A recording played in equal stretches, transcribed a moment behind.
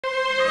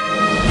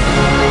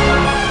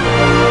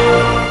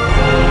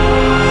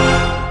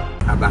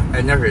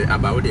never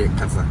about the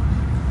casa.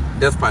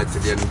 Despite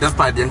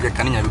the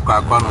canyon,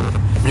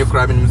 you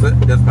crabbing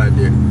despite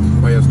the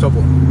or your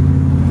stubble.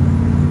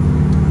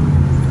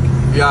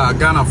 Yeah,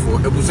 Ghana for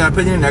a bush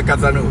opinion in a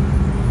casano.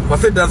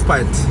 Was it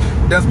despite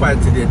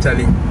the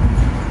Italian?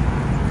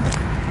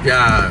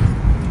 Yeah.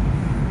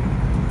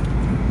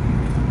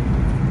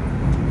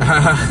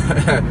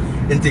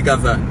 Into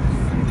Gaza.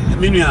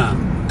 Minia,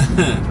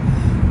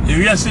 if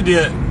you see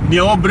the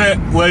obre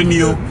well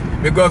new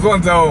because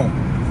one town.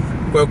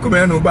 Well, come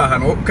here, no bar,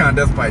 and what kind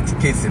despite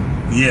casing?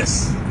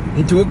 Yes.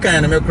 Into what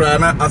kind of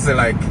crana as a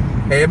like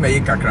a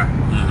make a crack.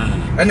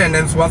 And then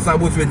once I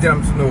was with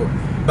them to know.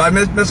 But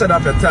measured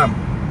up a time,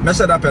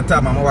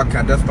 I'm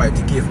working despite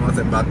the case, not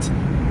a bat.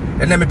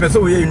 And then me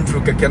person we into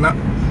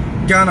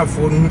Ghana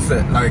phone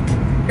like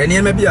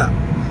any maybe a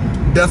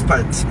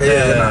despite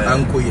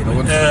uncle, you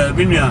know.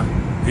 Vinia,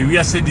 if we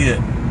are said here,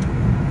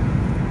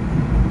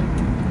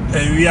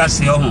 we are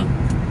saying,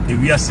 if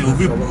we are saying,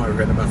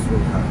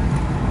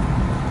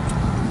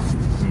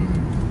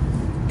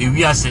 if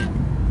we are saying,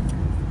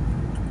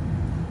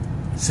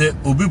 say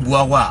obi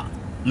buawa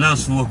na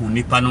so hu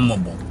nipa no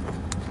mobo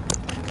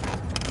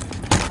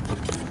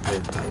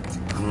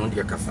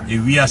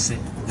if we are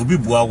saying obi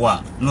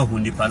buawa no hu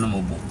nipa no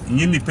mobo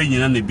nyi nipa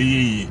nyina na be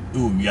ye e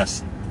owi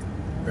ase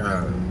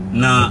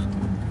na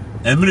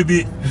emre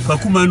bi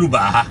kwakuma nu ba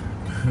ha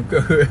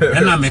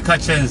ena me ka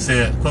chen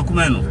say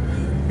kwakuma nu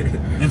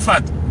in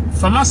fact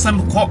fama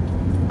sam ko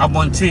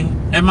abonten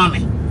e ma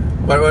me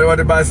what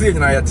the ba say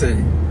nyina yete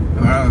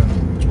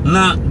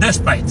na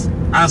despite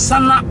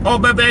ansana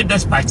obebe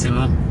despite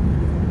no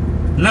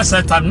na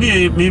satam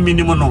ni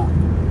minimum no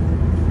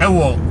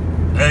ewo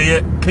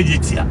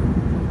kejetia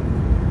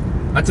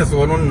acha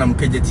so no nam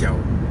kejetia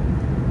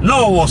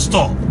no was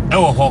store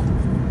ewo ho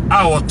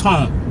our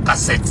ton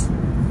cassette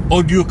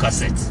audio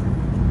cassette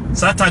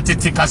sata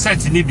tete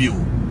cassette ni bi o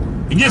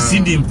nye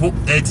CD mpo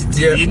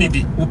tete ni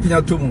bi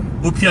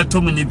opia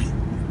tomu ni bi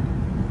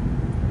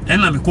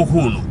ena me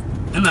kokho no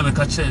ena me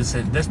ka che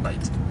say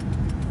despite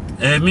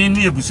me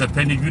ni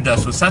ebusapani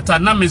Judas so sata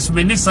na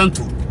mesmeni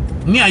santo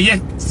ni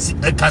aye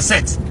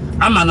cassette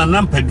ama na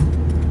nampadu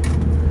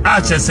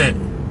a chese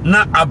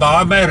na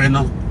abawa bere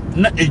no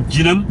na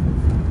ejinam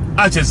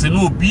a chese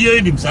no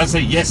obiye nim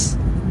say yes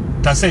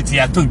cassette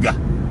ya todwa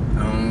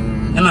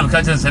ena me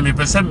ka chese me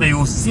pese me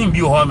o sim bi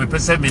ho me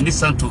pese me ni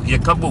santo ye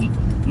kabom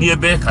ni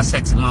ebe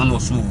cassette ma no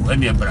so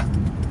ene ebra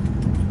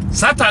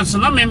sata so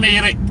na me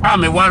yere a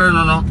me ware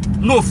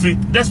no free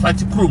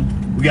despite chrome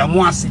we are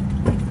mo ase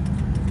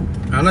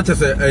ana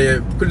chese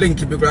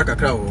link bi kura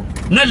kakra ho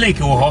na link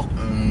wo ho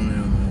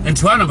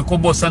enti wana me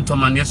kobo santo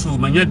man yeso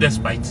manya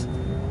despite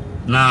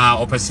na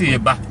opese ye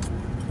ba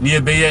ni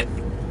ebe ye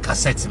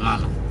cassette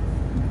man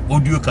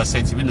audio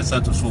cassette bi na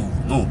santo so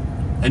no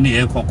eni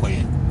ye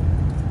konkoye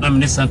na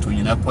me santo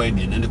nyina koye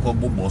de ne ko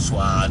bobo so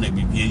a na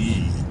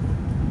bibie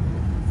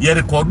ye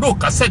recordo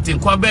cassette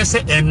nko be se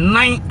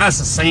enan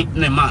asesen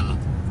ne man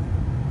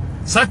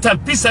sata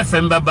piece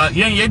FM baba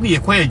ye ni ye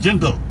koye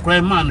jingle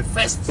koye man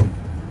first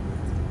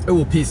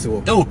ewo piece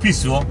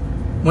wo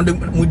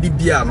mudi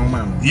bia no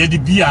man ye di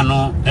bia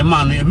no e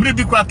man no emre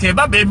bi kwa ke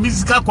ba be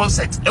musical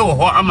concert ewo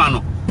ho ama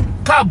no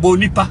ka bo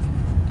nipa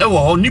ewo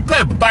ho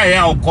nipa ba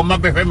ya okoma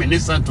be hwe me ne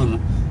santo no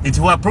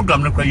enti wa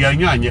program no kwa ya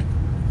nyu anye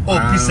o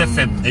piece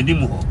FM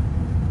enimu ho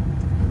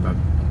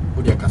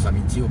o dia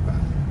kasamiti opa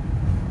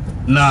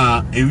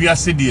na ewi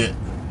ase de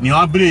ni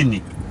abre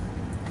ni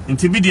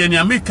enti bi de ni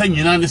ameka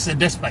nyina ne se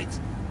despite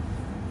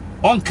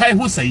on kai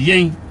hu se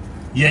yen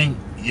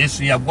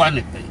yesu ya bwa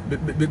ne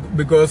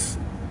because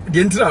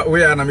the intra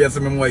we are na me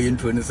asem mo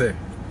yinto ni say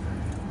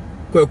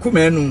kwakuma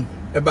enu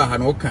e ba ha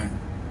no kan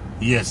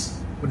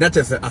yes that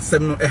is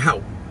asem no e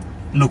haw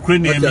no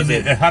kreni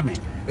e ha me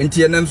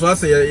enti enen so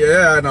ase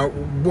ye na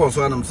boss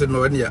anam se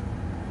no ene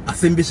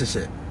asem bi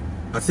hyehyɛ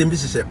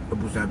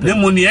abusan ne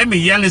mo ni e me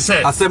ya ne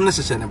say asem ne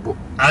hyehyɛ ne bo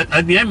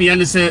ani e me ya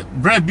ne say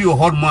bra bi o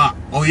hod ma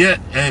o ye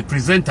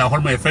presenter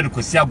hod ma e fe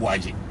Kosi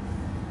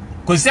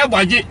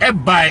Aboagye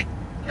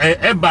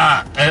e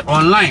ba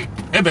online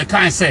e be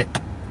kan say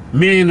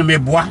me no me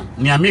boa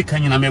ni ameka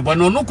nyina me boa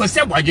no Kosi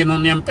Aboagye no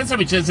ne mpese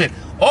me kire say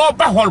o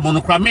ba hormone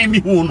no kra me mi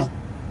hu no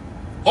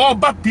o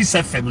ba Peace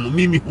FM no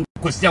mi hu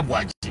Kosi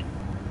Aboagye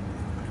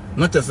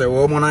no te say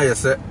wo mo na ye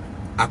say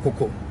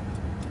akoko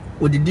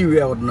odidi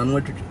we out na no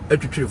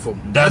atwitwire form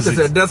that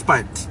is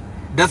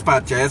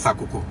despite ya yes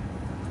akoko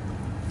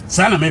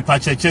sana me pa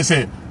cheche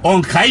say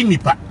on kai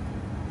nipa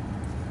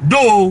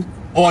do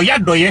o ya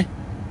doye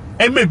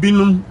e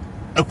mebinum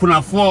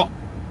akunafo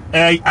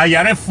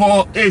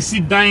ayarefo esi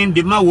dan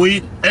de ma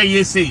we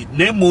say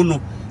na emo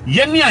no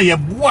ye ni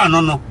ayeboa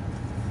no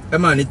e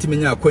ma ni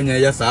timinya akonya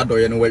ya sa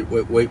adoye no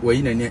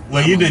we nani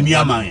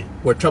amaye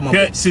we twama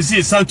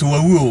sisi santo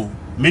wawu o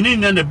meni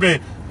na de bre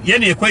ye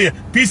ni ekoye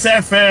Peace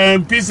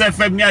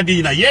FM ni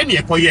adi na ye ni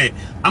ekoye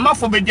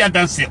amafo be dia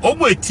dance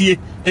omo etie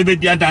e be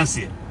dia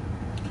dance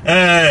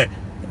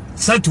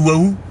santo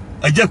wawu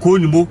aja ko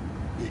ni mo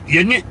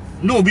ye ni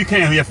no obi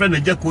kan ye friend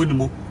aja ko ni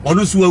mo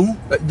ono so awu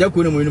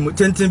Jacko no mu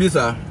tenten bi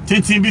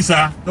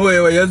sa no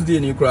we SD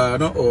ni kra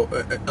no o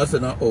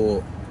asena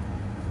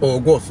o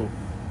goso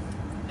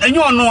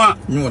enyo ono a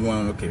nyo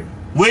ono okay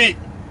we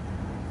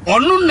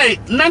ono ne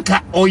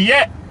nanka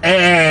oye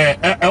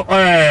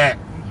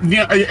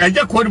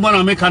Jacko ni mo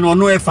na meka no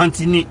ono e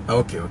fantini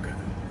okay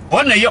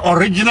ona ye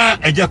original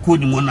Jacko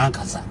ni mo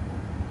nanka sa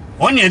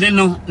ona de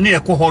no ne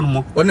ekọ ho no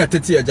mo ona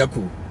tete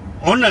Jacko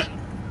ona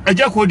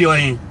Jacko de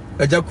oyin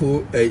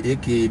Jacko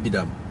AK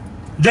bidam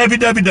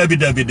David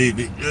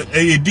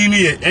edin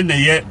ye ene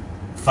ye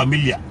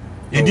familiar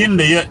edin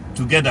ne ye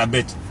together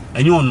bet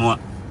enye ono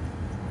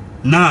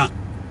na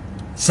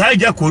sai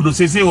Jacko no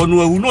sese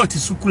ono awu no ti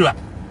sukula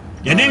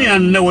ye ne nya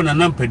ne wona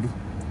nampadu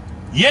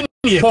ye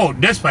ne Paul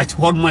despite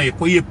hon ma ye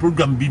koye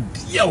program bi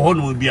bia ho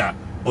no bia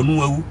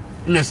ono awu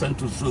na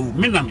santo so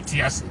me na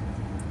metiase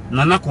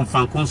na na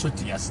konfan konso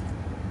tiase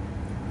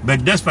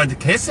but despite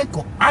kese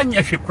ko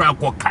anya hwekra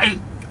ko kai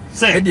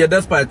say the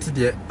despite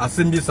the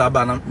assembly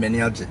saba na many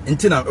age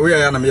ntina we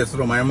ya na me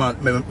yesoro my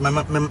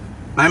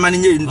man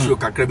nye intro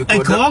kakra bi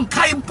ko da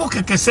kai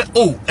pokeke se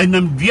o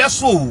enam dua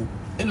so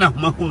na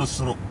ma hu no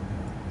soro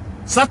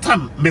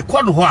satan me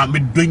kono ho a me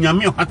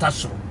donyame hata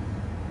soro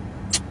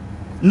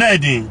na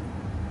edin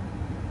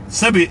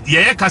sabi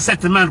ye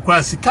cassette man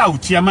kwa sika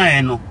utia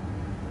man no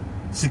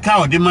sika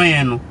ode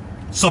man no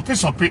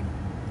sope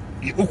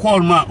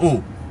ukol ma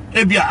o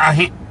ebia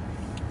ahe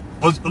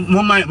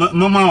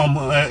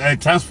mama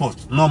transport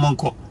no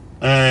monko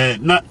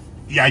na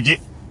yaje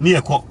ni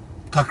ekọ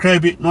kakra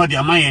bi no de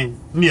amayen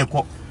ni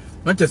ekọ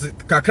na chese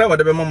kakra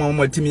wade be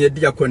mama timi ye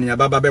dia kọ ni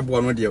ababa be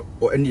bo no de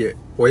o ene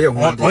oye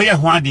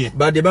ho ade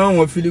ba de be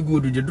mama feel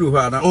good de duru ho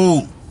ana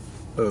oh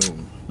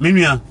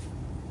menua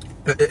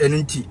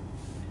enunti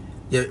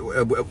ye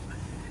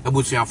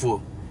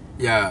abusuafo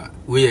ya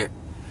we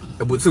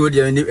abusu de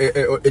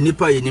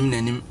enipa yenim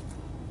nanim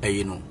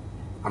ayi no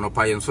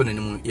anopa yenso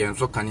nanim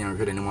yenso kan yan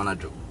hwede ni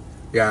monajo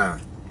ya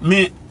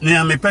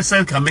me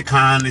person kan me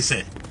kan ni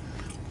say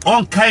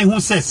on kai hu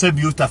say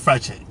sabiuta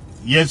fracture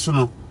yenso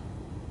no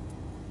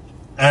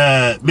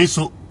me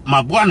so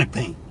maboa ne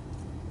pen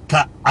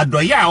ka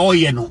adoya a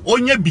oye no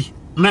onya bi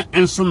me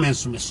enso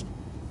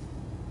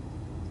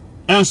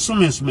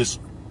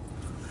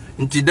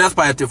nti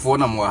despite for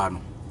na mo ha no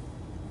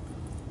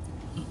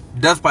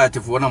despite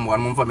for na mo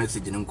mfa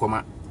message ni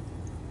nkoma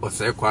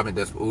Osei Kwame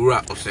Despite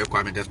ura Osei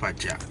Kwame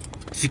Despite ya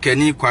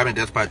sikani Kwame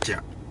Despite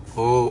ya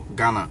o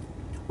Ghana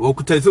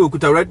okuta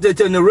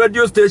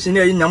radio station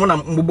ya nyamo na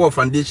mbobo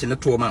foundation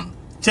to man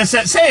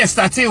say you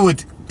started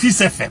with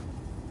Peace FM.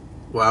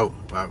 Wow.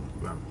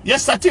 You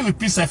started with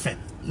Peace FM.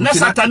 Na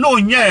sata no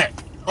nye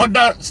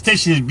other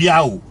stations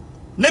bia o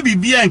na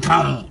bibia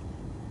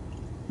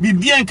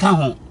nka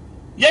ho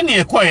ye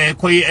ne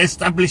ekoye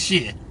establish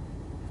here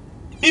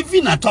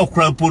even at all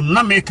crap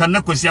na make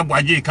na kwesi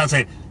abwaje ka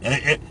say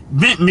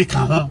me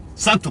ka ho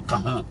santo ka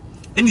ho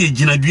eni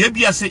ejina dua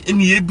bia se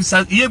eni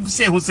yebisa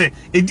ho se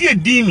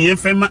edi ni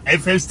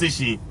FM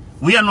station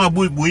we are no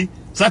aboy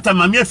sata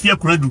mame afia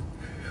kuradu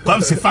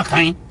kwam se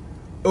fakan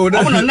o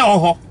na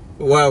ho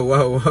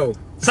wow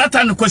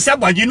sata no kwesi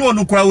abwaje no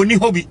onu kura oni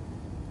hobi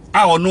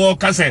a ono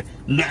ka se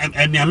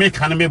eni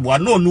America na mebo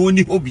no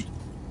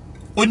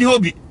oni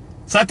hobi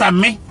sata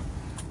me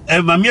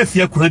mame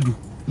afia kuradu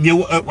ni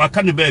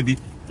waka ne baabi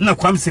na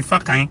kwam se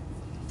fakan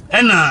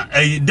ena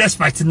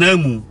despite na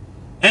mu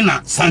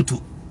ena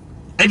santo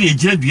eni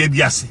ejina dua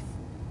bi ase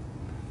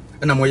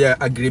ena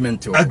moya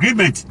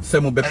agreement se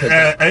mo be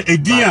peda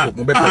edia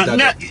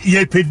na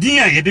ye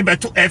pedia ye de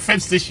beto FM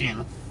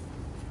station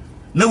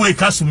na we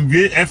kasum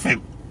dwe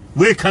FM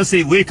we can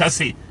say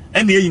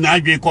eni yin na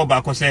adwe ko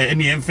ba ko say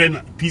eni emfe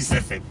Peace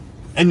FM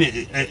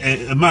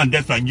eni man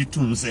that's why you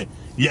too say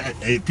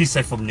Peace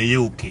FM na ye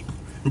okay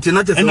nti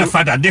na ena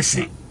father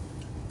Dixon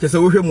kese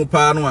wo hwe mu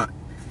pa no a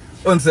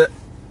on se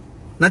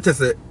na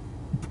chese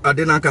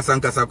ade na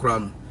nkasa kura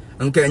no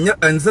nka enya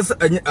ensese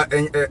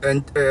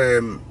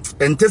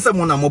entese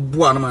mo na mo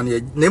boa no ma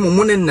na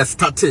mo ne na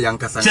start ya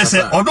nkasa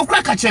chese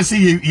odokra ka chese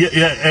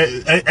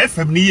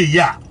FM ni ye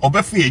ya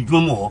obefa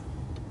edwom ho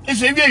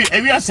eso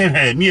ewi ase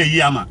he ni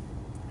ye ama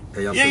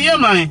ye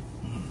man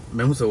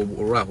me hu se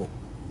ora ho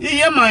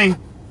ye man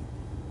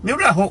me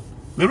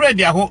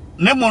ready aho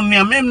na mo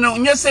nua me no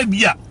nyese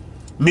bia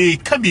me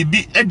ka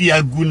bibi edi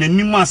agu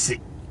nanim ase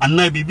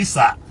ana bibi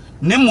sa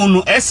ne mo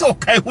no ese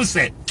okai hu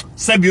se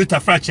sabiuta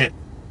fracture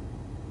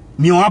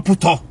ni o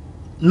aputo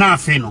na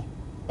afi no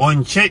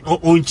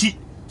onchi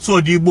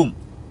so di bom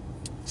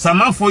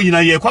samafo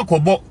yina ye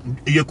kwakobo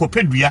ye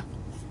kopedua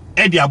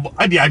edi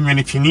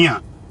anwene twene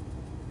a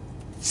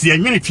si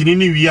anwene twene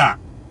ni wi a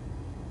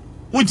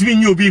wotimi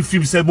nyi obi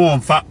film se mo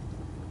onfa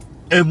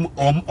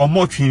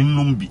omo twene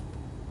num bi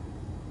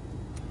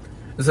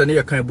Zani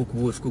ya kan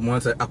buku school mo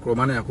say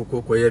akroma na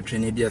yakoko koye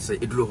twene dia say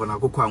eduro ho na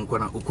akoko anko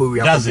na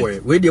okowi akoboy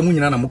we dia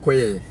munyina na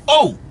mokoye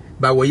oh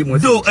ba wo yi mo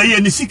do eye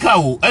ni sika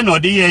o e na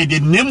ode ye de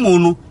nemu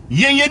no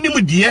ye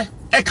nim de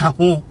e ka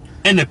ho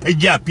e na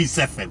pagya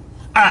Peace FM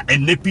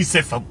ene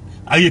Peace FM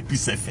aye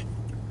Peace FM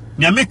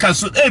ni America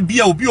so e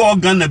bia obi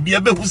organ na bia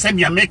be hu se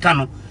ni America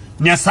no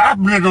nya saa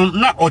bre no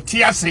na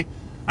otiase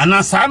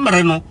ana saa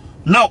mre no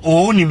na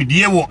o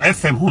nimdie wo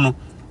FM ho no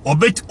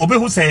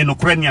obehu sɛ no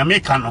kora nia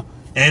meka no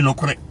no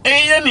kora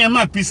ye ne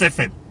ma Peace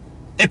FM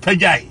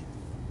pagyae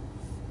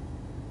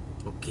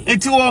okay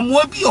enti wo mo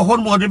bi ho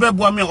no de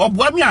beboa me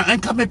oboa me a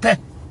enka mepe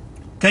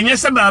kanye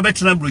sɛ ma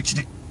betena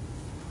brochiri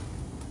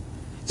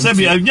sɛ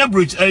bi anya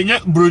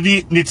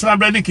brodi ni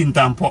trambre ne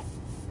kintampo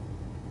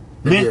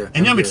me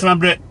enya me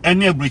trambre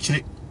ene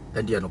brochiri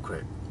endia no kora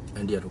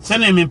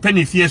sene me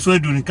peni fie so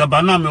adu ni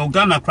kabana me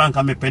ogana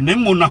kranka me peni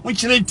mo na ho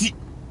kyerɛ nti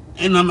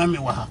ena ma me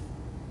wa ha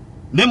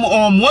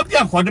nemo mo bi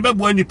akode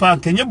beboa nipa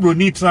kanye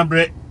broni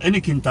trambre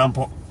ene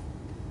kintampo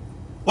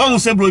won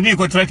se broni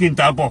ko tra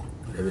kintampo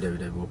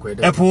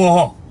epo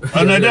ho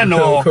ana de no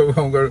ho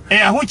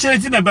aho kyerɛ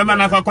nti na be ma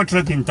na akwa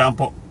tra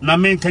kintampo na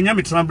me kanye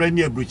me trambre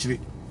ne abrochiri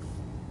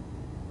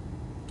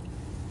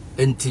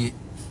enti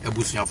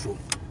abusuafo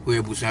we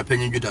ebusuan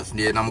panyin Judas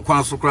ne na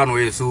mkwan so kra no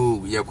we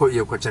so ye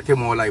ko cheke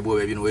mo live bo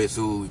be no we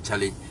so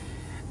challenge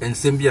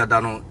ensem bi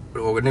ada no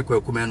ne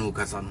kwa kumanu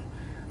kasa no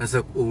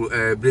nse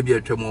brebi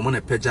atwa mo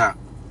na pagya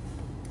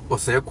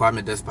Osei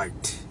Kwame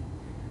Despite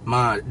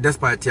ma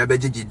Despite ya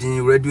begigi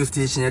din radio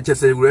station ya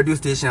chese radio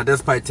station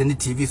Despite ni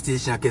TV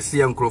station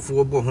akese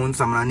nkrofo bo ho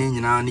nsamana ne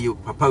nyina ne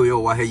papa we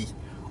o wa ha yi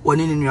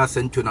oni ne nua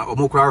sento na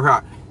omokra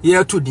hwa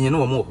ye to din ne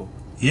wo mo ho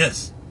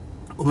yes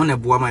omone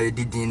boa ma ye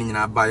didin ni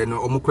nyina ba ye no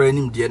omokra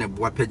nim de ne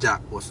boa pagya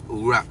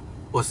owura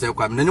Osei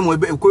Kwame ne mo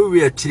ko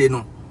wi atire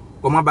no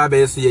oma ba ba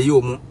ye so ye yi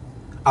omu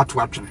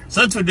ato atwene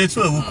sento de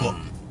to awuko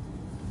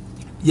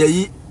ye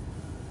yi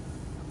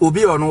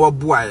obi ono wo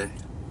boa ye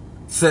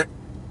se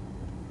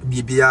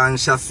bibia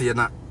nhyase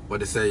na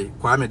wode say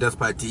Kwame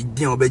Despite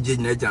din obegye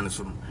nyina agya ne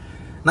so no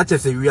na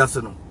chese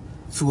wiase no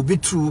so obi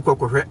tru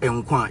kokohwe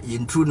enko a ye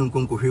ntru no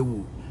nkonkohwe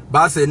wu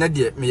ba se na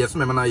de me yeso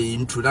me na ye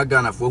ntru na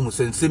Ghana fo hu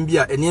sensem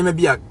bia enema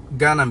bia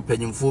Ghana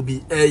mpanyimfo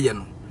bi eye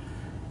no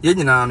ye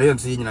nyina no ye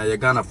nso ye nyina ye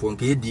Ghana fo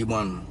nke ye di mu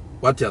anu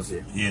what you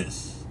say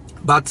yes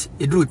but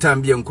edru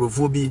time bia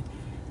nkrofo bi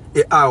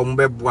a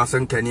ombeboa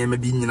senka enema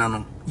bi nyina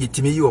no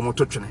yetimi yi o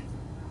mototwene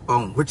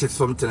which is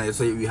something I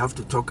say we have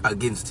to talk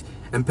against.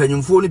 And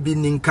penyumfo ni bi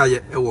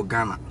ninkaye ewo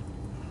Ghana.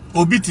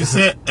 Obi ti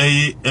say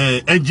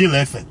Angel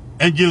FM.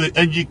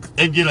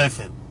 Angel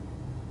FM.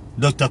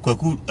 Dr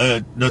Kwaku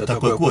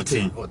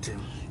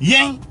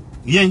Otin.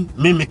 Yen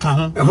me ka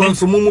ho. E ho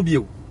so mumu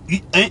bio.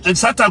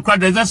 Satan kwa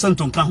de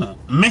santon ka ho.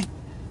 Me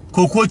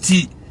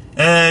kokoti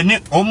ne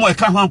omo e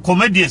ka ho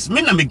comedians.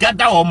 Me na me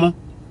gada omo.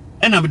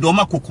 E na me do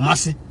ma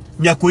kokumase.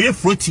 Nyakoye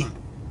floating.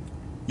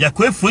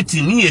 Yakwe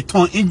fruity ni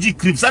eton inji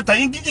cream satan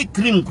inji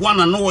cream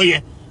kwana no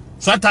ye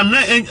satan na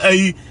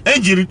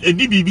enjiri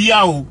edi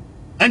bibia o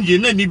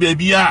enjiri na ni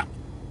bibia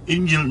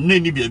enjiri na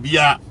ni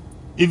bibia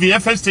if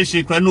FS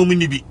station kwa no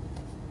mini bi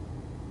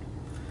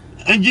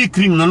enjiri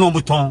cream na no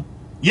buton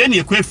ye na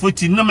yakwe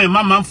fruity na me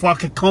mama mfo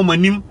akeka o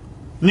manim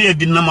na ye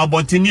di na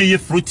mabonte na ye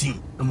fruity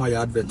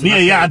ni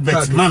ye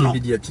advert na no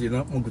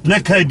na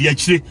ka di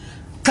akire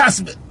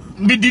kas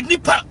me di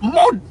nipa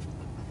mod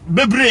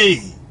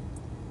bebre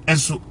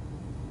enso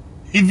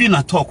even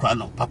a talk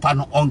no papa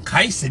no on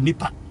kai se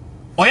nipa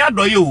oya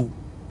doye o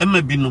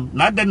ema binum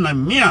na de na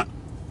mia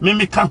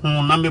me ka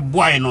ho na me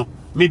boy no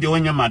me de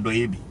onya ma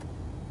doye bi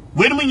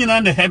we no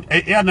nyina na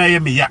ya na ye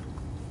me ya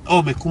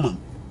o me kuma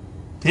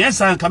te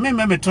yesa ka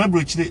me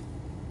trouble chire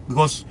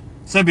because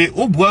sabe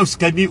obuo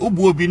skani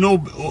obuo bi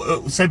no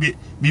sabe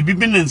bibi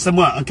bi nsem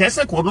a ka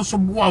se ko no so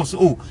boa so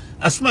o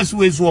asuma so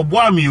we so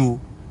oboa mi o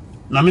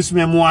na me so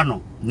me mo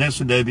ano na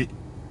so dabi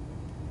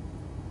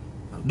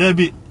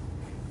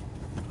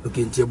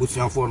okay nti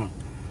abusuafo no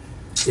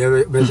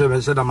ye be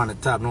da man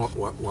tab no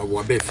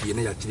wa ba fie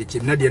ne ya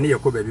chirichim na de ne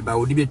yakọ ba bi ba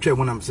odi betwa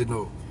mu nam se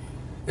no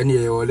ene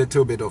ye a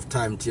little bit of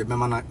time ti be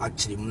mana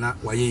achirim na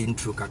wa ye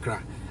intro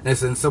kakra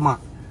esensema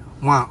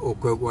mo a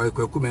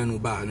okwakumanu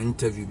ba no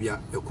interview bia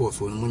ekọ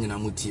so no munyina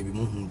mutie bi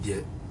mu hu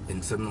de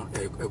ensem no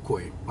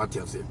ekọ what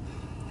you say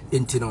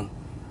enti no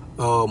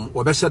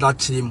wa be da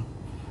chirim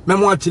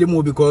memo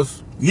achirim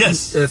because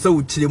yes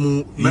so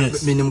chirim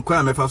minim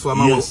kwa mefa so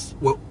ama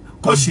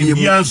Kosi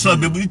bia so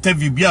be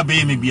interview bia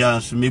be me bia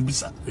so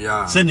mebusa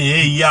se ne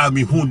ye ya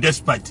me hu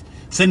Despite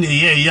se ne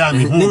ye ya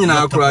me hu ni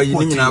nyina akora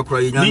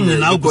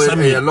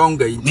nya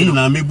longer ni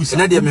na mebusa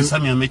na de me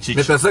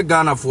pese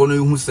Ghana fo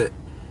no hu se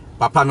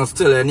papa no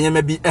still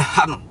enema bi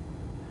ha no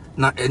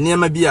na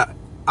enema bi a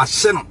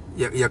ahye no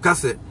ye ka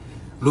se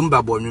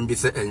lumba bonwun bi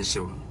se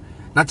enhyew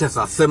na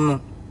chesa asem no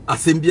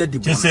asem bi adi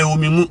chese o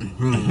memu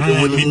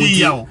me ni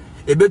yawo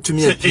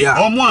ebetumi apia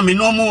omo a me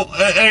no mo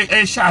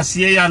hye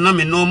ase ya na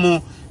me no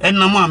mo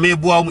enam a me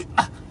boa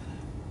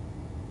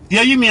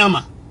ya yimi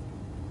ama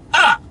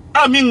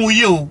mi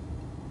nwuye o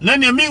na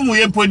ne mi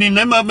nwuye poni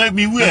na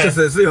mi wu e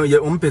se ye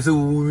o mpese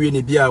wuwe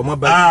ne bia o ma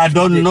ba I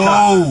don't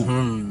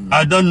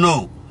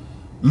know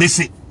me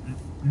say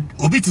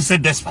obi to say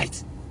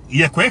Despite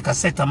ye kwa ka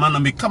seta man na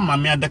me kama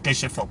me adaka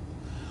chefo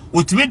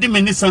otime de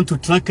me ni santo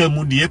tranka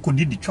mu de ye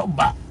kodi di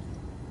choba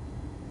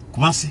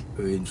kuma se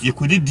ye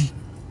kodi di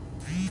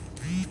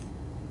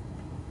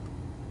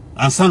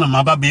ansana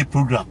maba be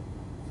program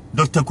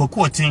Dr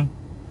Kwaku Otin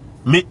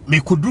me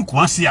kodru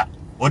Kumasi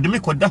or the me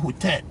koda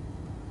hotel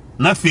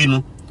na fe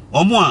no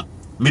omo a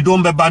me do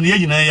mbeba no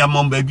yina ya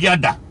momba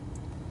biada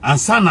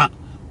ansana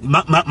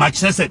ma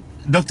chese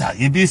doctor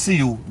ye be say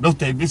you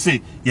doctor ye be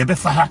say ye be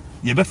fa ha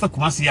ye be fa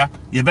Kumasi ya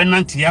ye be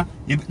nantia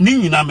ni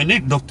nyina me ne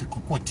doctor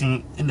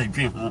kokotin na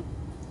dwen ho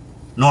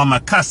na ma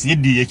kas ye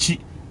di yachi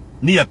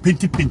ni ya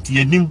penti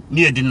yanim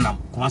ni ye dinam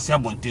Kumasi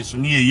abonte so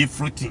ni ye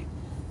fruity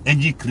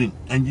NG cream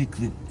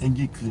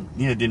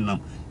ni ye dinam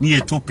ni ye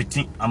to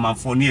peti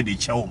amanfo ni ye de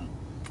chawom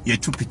ye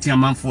to peti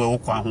amanfo e wo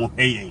kwa ho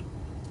heyen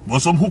bo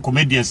so hu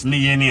comedians ni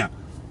ye ni a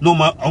no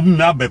ma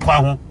na be kwa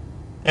ho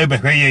e be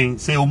heyen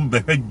say o be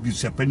he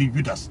bisepani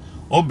Judas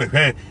o be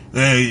he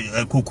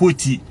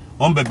kokoti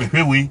o be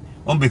he we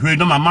o be he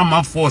no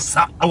mama fo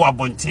sa awa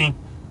bonten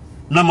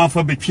na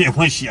manfo be twe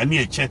ho hia ni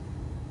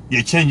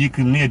ye change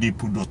cream ni de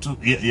product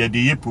ye de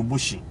ye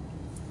promotion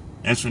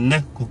enso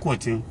ne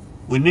kokoti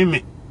woni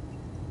me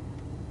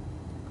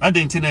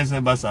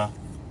Adentinese basa.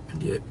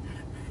 Yeah.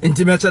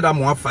 Intimate that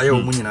more fire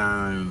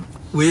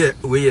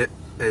we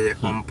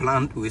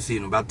unplanned we see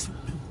but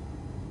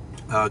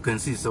can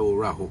see so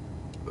raho.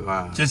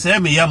 Just say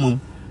me yamum.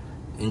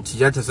 Inti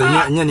say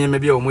nya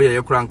maybe o mo ye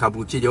kran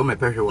kabuchi o me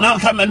pehwe. Now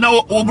come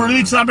now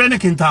obroni trabrene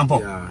kintampo.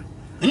 Yeah.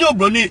 Nyo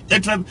obroni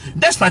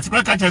this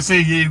particular catch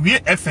say we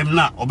FM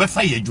na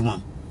obefa ye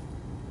adwuma.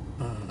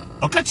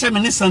 O catch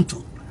me ni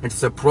santo.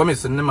 It's a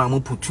promise and never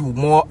put you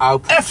more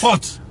out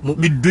effort.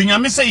 Me dunya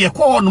me say ye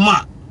ko on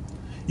ma.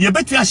 Ye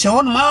betu ahye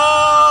on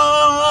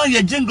ma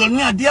ye jingle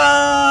ni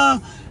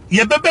adia.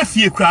 Ye bebe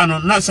fie kra no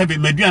na se be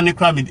meduane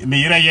kra me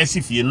yira ye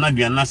si fie na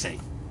duan na sei.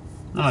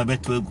 Na ma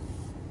betu egu.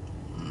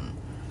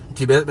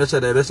 Ti be say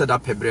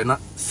that pebre na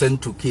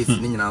send to case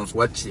ni nyina nso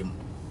watch him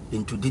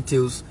into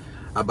details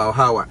about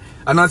how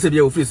and I say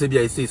be office say be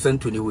I say send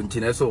to ni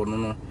wonti na so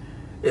no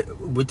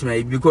with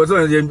me because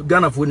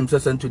Ghana for him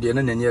send to the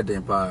na nyɛ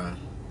den pa.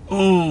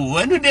 Oh,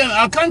 when did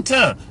I can't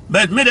tell,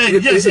 but me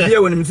just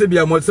here when him say be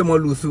a more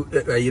lose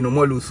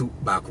more lose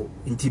back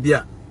in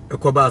Tibia a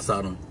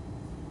cobasa no.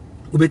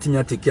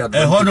 Ubetinya take care.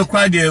 A horn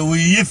cry there, we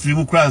ye free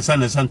Mukran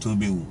son and son to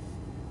be.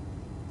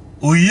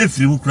 O ye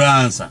free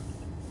Mukransa.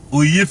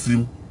 O ye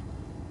free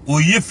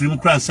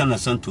Mukran son and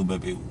son to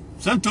baby.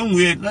 Santum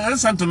we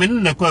Santo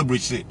men the call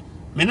bridge.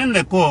 Men in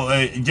the call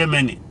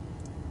Germany.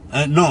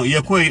 No, ye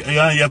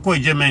call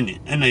Germany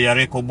and a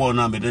Yareko born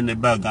number than the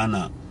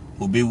Bagana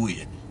will be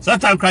weird.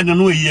 Satan cried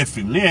no year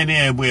film, near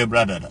near boy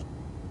brother.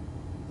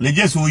 They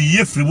just we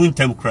year from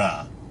wintem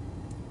cry.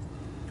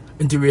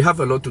 Until we have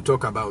a lot to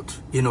talk about,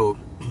 you know.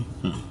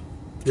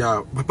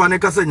 Yeah, Papa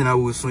Neka said, you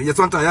know, yes,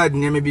 sometimes I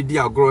didn't maybe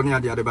dear grown near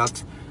the other,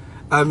 but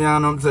I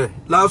mean, say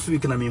last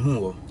week, I mean,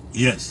 who?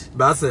 Yes,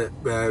 but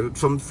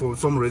for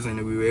some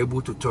reason we were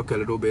able to talk a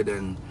little bit,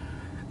 and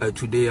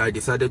today I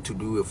decided to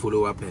do a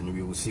follow up, and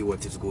we will see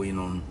what is going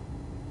on.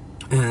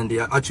 And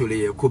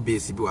actually, a could be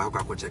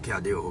check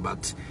here,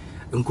 but.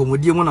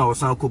 Nkomodi mo na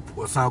osan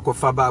ko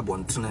fa ba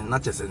bontene na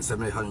chese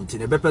nsem ha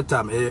ntine bepe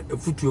time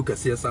futuo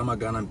kase sama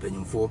Ghana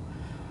mpanyimfo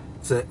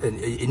se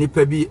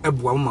enipa bi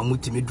eboa ma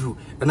mutimi duru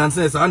na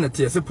nse sa na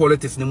tie se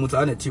politics ne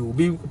muta na tie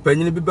obi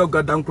panyine bi be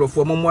gada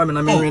nkrofo mo mo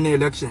na me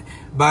election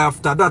by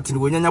after that ni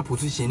wonyanya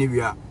position ni wi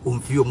a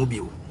omfi o mu bi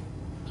o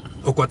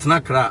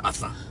okotena kra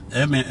asa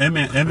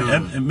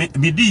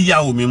me di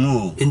yawo me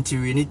mu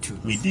until we need to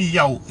me di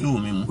yawo e o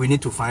me mu we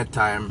need to find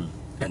time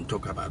and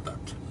talk about that.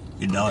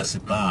 Measure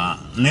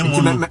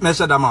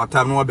the amount of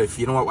time no be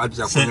fie no wa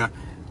agya konya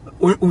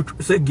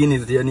say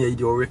Guinness there na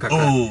yidi ore kaka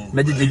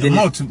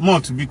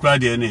more to be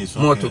cried there so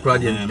more to cry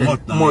there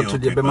more to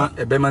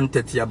the bema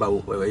 30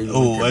 about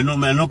I know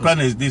me no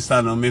plan is this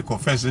time no make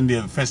first in the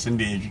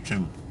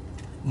twem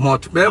more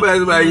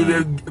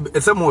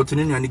it's more to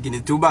ni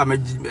Guinness to ba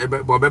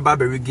ba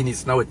be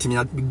Guinness na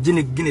watimi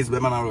Guinness be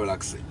man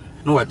relax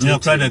no what you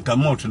try to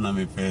come out na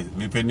me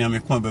pe ni me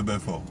kon be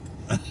for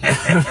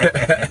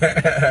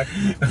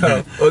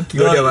okay,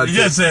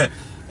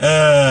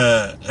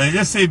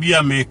 just say be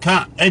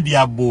America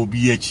ediabo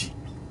bi achi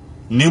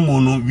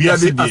nemu no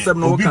wiase de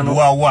obi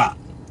bua wa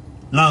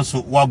na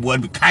so wa bua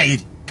bi kai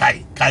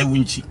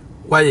wunchi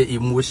why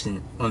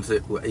emotion on say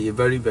a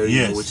very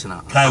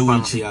emotional kai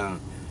wunchi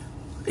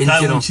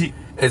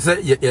ese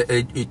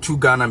e two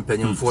Ghana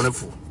mpanyimfo ne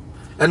fo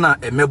na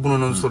emebunu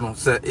no nso no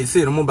say e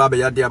say no mo ba be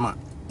yade ama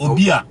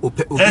Obia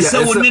ese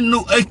woni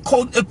no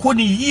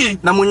ekoni yie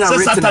se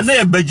Satan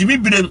na bagimi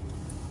birem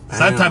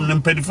Satan no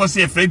mpedifo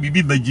se efra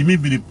bibi bagimi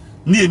birem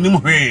ni enim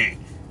hwe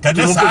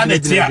kade sa na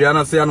tia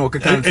na se na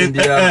okeka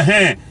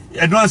ntindia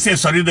e don se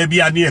sori da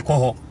bia na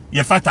ekoho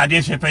ye fata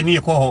de shepe na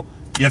ekoho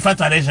ye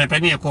fata de shepe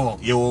na ekoho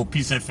ye o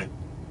peace effect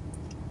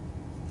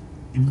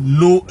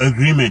no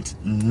agreement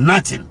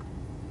nothing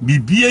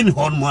bibie ni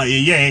hon mo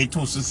ye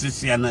to so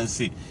sisi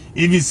ananse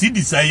even see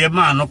this aye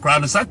man no kra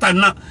no Satan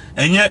na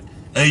enye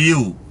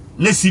ayu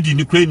na CD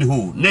ni kra ni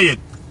ho na ye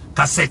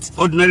cassette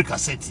ordinary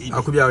cassette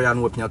akobia we an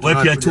wapia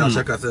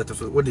to cassette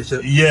so what dey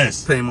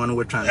yes pay money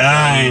we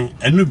transfer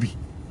enu bi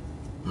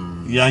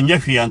ya nya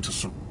hwe anto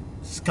so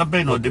ska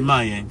be no de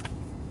man yen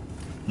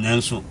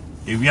nanso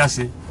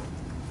ewiase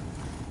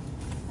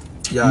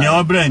Nya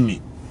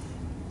obrani.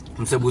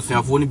 Mse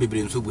busuafo ni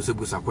bebre nso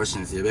busa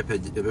questions ye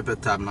be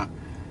time na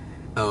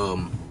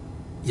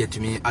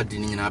yetumi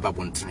adini nyina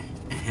ababontene.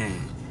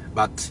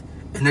 But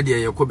ene de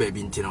ye ko ba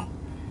bi ntino.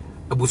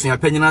 Abusuafo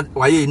panyina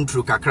waye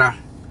intro kakra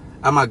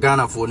ama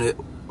Ghana fo ne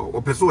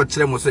opeso wo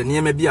kire mo se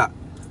niema bi a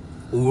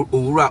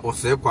owura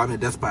Osei Kwame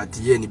Despite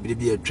ye ni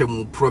biribi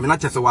atwam promina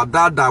chese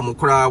wadada mo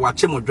kora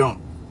wache mo dwon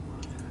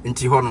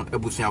nti ho no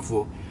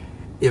abusuafo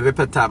ye be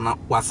time na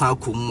wasan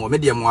kum mo me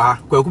de mo ha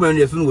kwakuma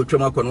ne so no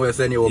wotwam akọ no we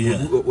se ne wo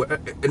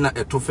na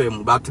etofa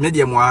mu but me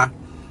de mo ha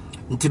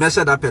nti me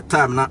se da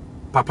time na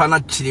papa na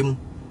chirim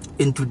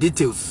into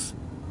details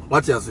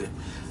what you say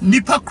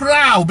nipa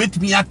kra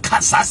obetumi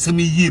akasa asem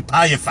yi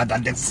pa ye Father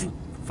Dixon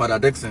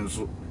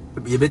so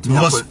ye betumi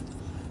akọ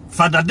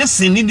Father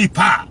Dixon ni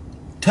nipa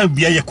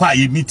tabia ye kwa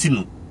ye miti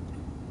no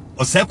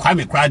Osei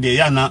Kwame kra de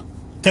ya na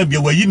tabia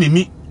wayi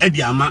ni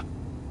edi ama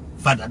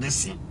Father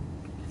Dixon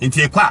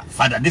nti kwa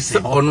Father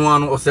Dixon ono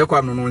ano Osei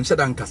Kwame no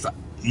nhyeda nkasa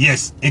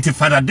yes nti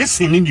Father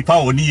Dixon ni nipa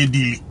oni ye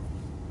dili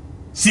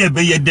si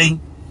ebe ye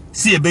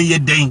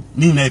den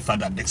ni na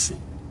Father Dixon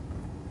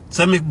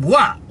se me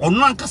boa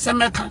ono ankasa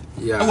meka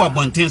e wa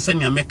bonten se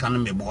ne meka no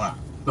me boa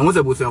na mo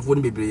se busuafo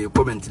ni bebre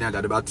comment ni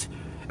adade but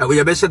we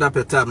ye be sheda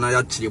per time na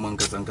ya chire mo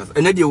ankasa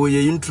ene de wo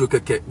ye intro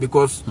keke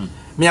because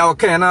me a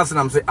okay na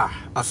asenam say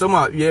asem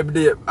a we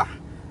be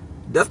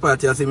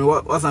Despite ya say me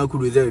wasan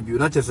kudu ze bi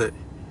na chese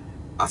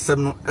asem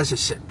no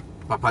ehye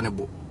papa ne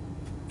bo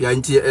ya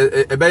nti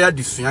e be ya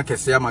disua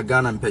kese ama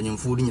Ghana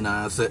mpanyimfo ni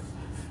nyina se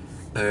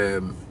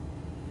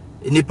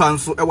nipa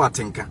nso e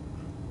watenka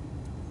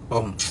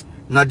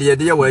na de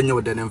ye wanye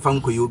wo de ne mfa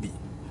nkoyi obi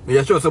me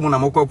ye sure se mo na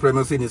mokọ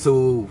premise ni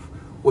so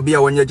obi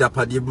a wanye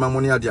japade ma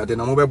mo ne ade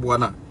na mo beboa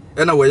na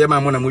e na wo ye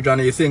ma mo na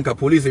modwane ye senka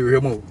police we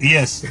mo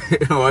yes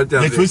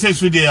the truth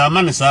is we dey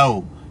amane sa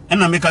o e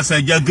na make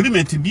say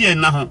agreement bi e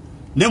na ho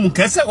na mu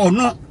kese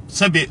ono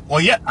sebe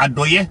oye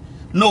adoye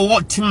na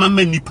wo tima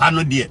ma nipa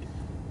no de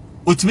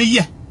otime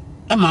ye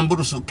e ma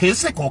mboro so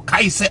kese ko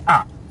kai se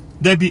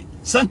da bi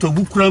santo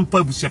bukura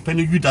mpa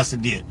busepane Judas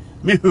de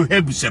me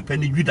hwe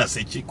busepane Judas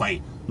echi kwan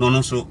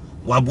no so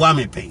waboa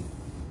me pen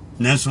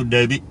nanso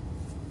dabi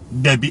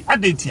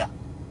adentia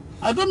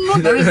I don't know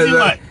the reason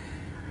why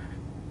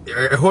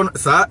ehon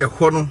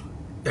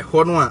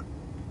a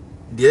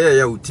de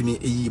ya utimi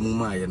eyi mu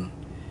maaye no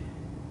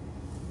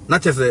na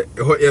chese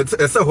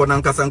ese ho na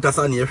nkasa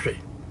na ehwe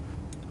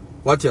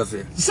what you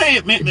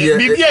say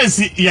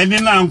bibiasi ye ni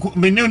na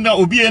me ni na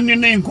obi ani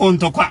na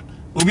nkontokwa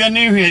obi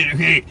ani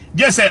hwe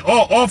just say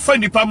all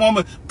fanipa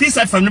mo peace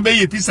FM no be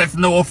ye peace FM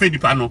na all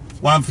fanipa no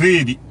wan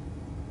free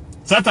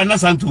Satan na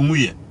santo mu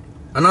ye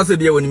anase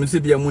bia woni mse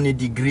bia mu ni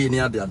degree ni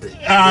ade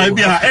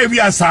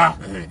bia sa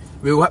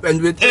we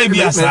happen with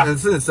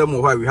and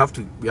some why we have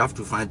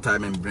to find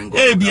time and bring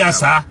bia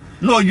sa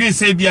no you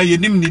say bia ye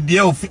nim ni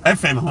dia of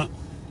FM ho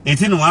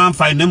enti no wan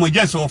find them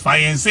just of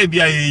fire say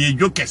bia ye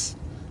jokers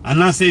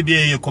anase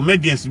bia ye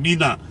comedians bi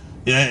na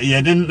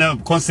ye den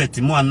concert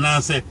mu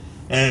anase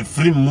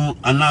film mu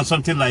and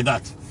something like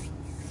that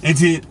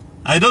enti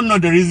I don't know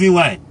the reason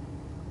why.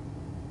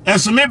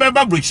 Eso me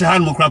beba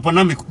brichahan mo krapo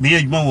na me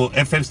adwuma wo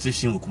FM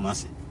station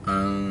Kumasi.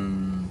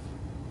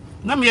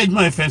 Na me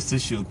adwuma FM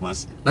station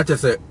Kumasi. Na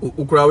chese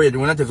ukura we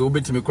adwuma na chese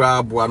obetimi kra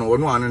aboa no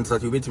ono anu nsa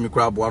obetimi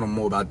kra aboa no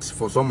more but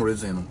for some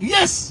reason no.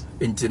 Yes.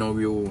 Inti no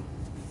we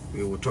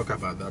will talk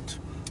about that.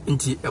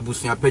 Inti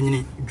abusua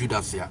panyini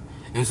Judas ya.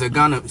 Ense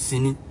Ghana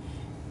sini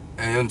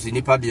msi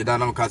nipa de da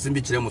na ka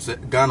simbi kire mo se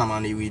Ghana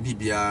man we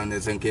bibia na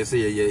senkese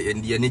ye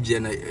ndi ani je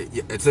na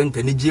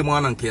esente ni je mo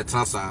anan ke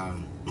trasa.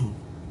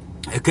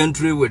 A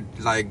country with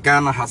like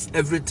Ghana has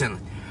everything.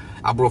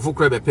 Abrofo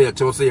kra be pay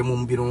che say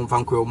mum bi no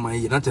fanko man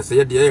yi na che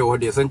say de ye wo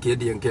de senke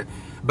de nke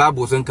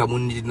Bible senka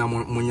mun ni na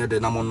munye de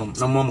na monom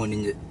na mo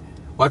ni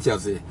what you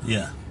say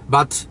yeah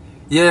but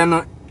ye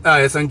no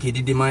senke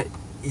didi ma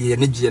ye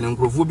ne je ne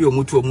nkrofo bi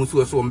omutu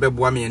omusu so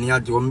mbeboa me ni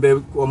age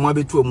ombe omo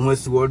betu omu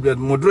asi wo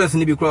mo dress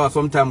ni bi kra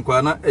sometime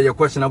kwa na ye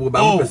questionable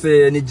ba mo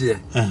pese ni je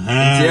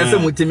nti ye se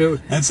mutimi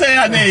say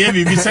ya na ye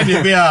bi se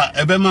de be a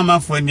ebe mama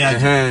fo ni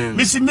age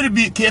mi si miri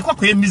bi ke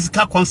kwakwa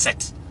musical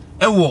concert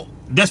e wo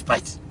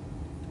Despite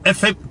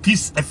FM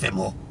Peace FM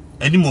o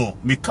anymore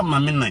me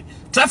come me nine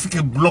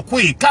traffic block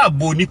we car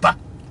bo nipa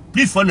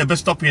please for the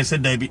best stop here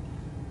said there be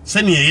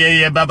send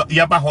ye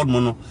ba hold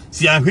mono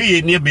si ahwe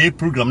ye ne be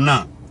program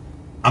na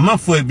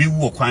amafo e bi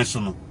wo kwan so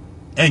no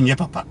enye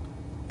papa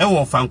e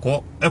wo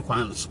fanko e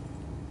kwan so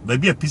ba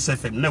bi a Peace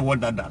FM na wo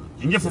dada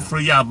enye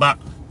foforo ya ba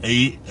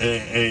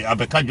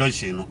abeka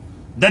junction no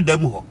dada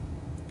mu ho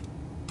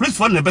please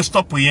for the best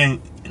stop here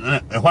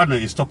why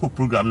no stop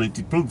program no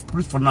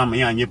please for na me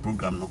anye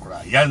program no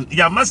kra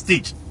ya must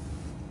stage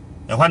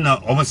why no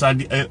almost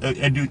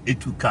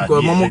edu card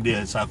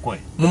dey sakoi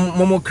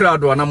mo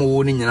crowd na mo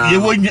wo ni nyina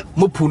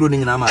mo pulo ni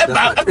nyina ma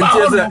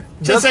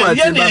just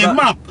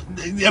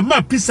ye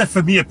map Peace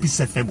FM ye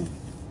Peace FM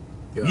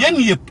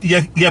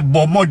ye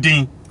bo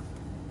modern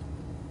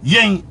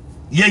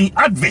yen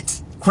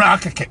advert kra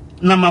keke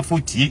na ma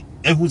fotie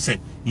ehu say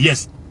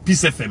yes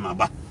Peace FM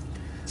aba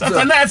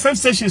Satana FM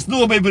stations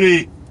no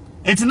baby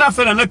enti na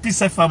fe na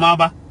peace FM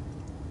aba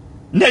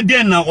na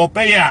den na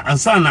opeye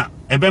ansana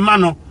ebema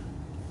no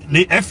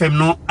ne FM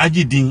no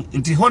agidin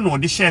nti ho no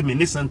de share me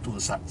ne santo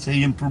nsa say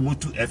yem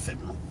promote FM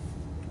no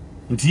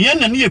nti yen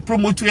na ne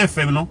promote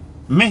FM no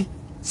me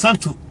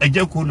santo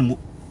ajako no mu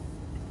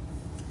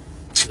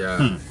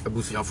ya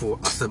abusuafo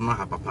asem na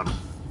ha papa no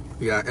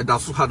ya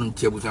edaso ha no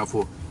nti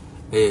abusuafo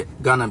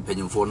Ghana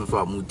mpanyimfo no so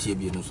amutie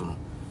bi no so no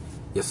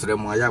yesere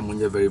mo aya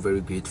munye very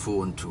very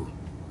grateful unto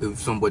if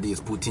somebody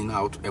is putting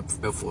out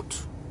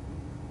effort.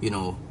 You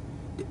know,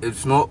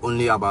 it's not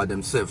only about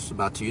themselves,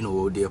 but you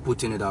know, they are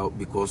putting it out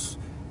because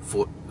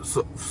for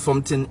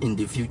something in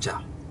the future.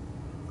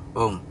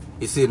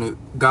 You see,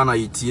 Ghana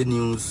ETA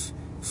news,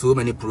 so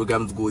many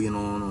programs going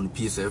on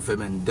Peace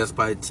FM and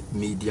Despite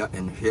media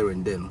and here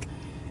and then.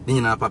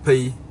 Nina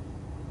papai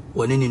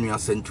when in your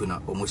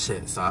centuna almost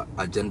share sa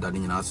agenda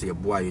nina say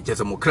boy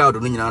just a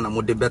crowd nina na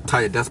mo de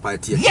better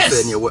Despite here.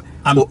 Yes,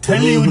 I'm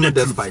telling you the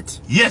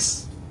Despite.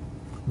 Yes.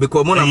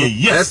 Because mona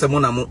yes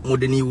mona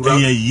modeni wura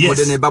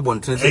modeni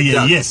babonten say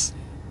yes yes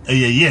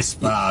yes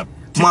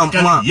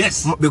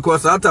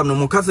because that time no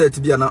mo kasa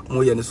etibia na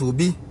mo ye ne so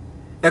obi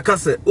e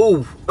kasa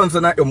oh onso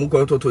na emu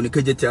ko toto ni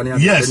kejetia na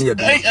yes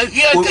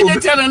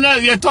kejetia na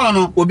ye to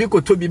no obi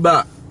ko tobi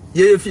ba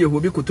ye fie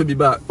obi ko tobi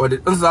ba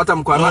onso that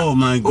time ko na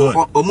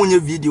omunye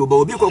video ba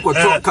obi ko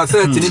to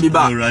cassette ni bi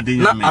ba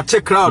na a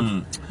check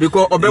crowd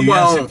because obebo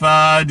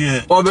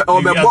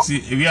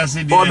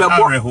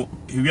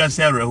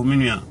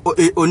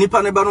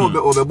onipa ne ba no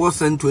obebo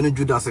sento ne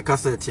Judas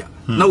cassette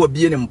na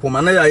wabie ne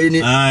mpoma na ya ye ni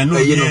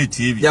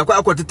ya kwa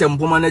akotete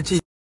mpoma na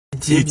chi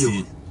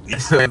tibio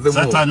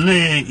Satan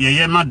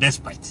ye ma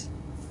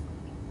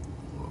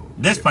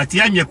Despite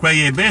ya nye kwa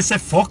ye be se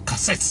 4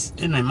 cassettes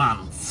in a man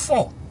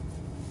 4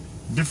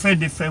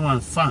 different one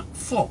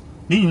 4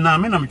 ni na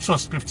me na me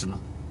trust script no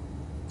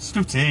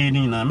script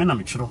ni na me na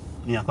me chiro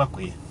ni akwa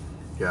kwa ye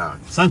yeah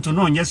Santo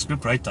no nye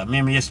script writer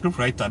me script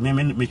writer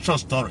me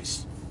trust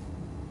stories.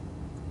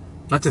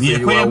 Not if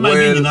you are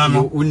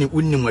well,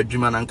 unni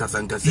adwuma na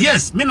nkasa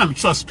yes me na me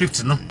trust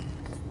script no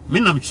me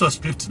na me trust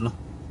script no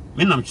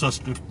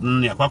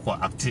ni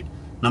akwa act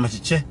na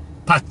machiche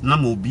part na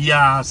mo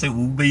bia say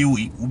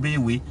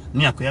ubeyi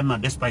ni akwa ma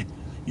Despite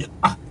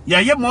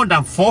ya more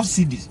than 4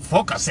 CDs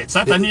 4 cassettes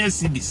Satan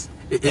CDs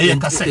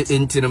cassette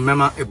into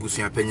mema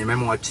ebusuan penye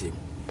mema wachi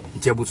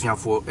nti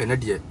ebusuanfo ene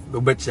de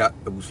obetia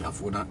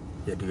ebusuanfo na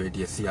ya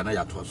de sia na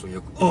ya to so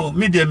ye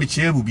media me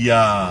che ebu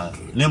bia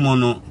ne mo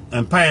no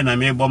empire na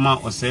me boma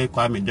Osei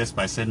Kwame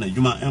Despite say na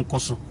djuma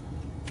enkoso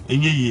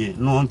enye ye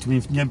no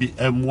ntimi nya bi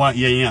emwa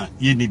yen a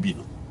ye ni bi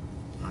no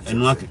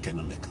enu akeke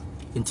no meka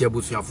nti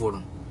ebusuanfo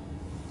no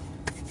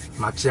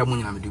machia mu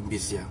nyina me dum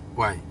besia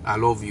why I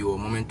love you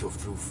moment of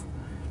truth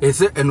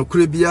ese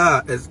enukure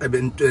bia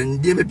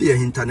ndie me bia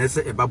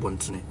hintanese e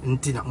babontene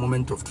nti na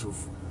moment of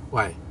truth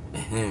why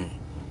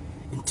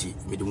nti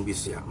me dum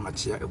besia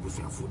machia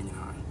ebusuanfo nyina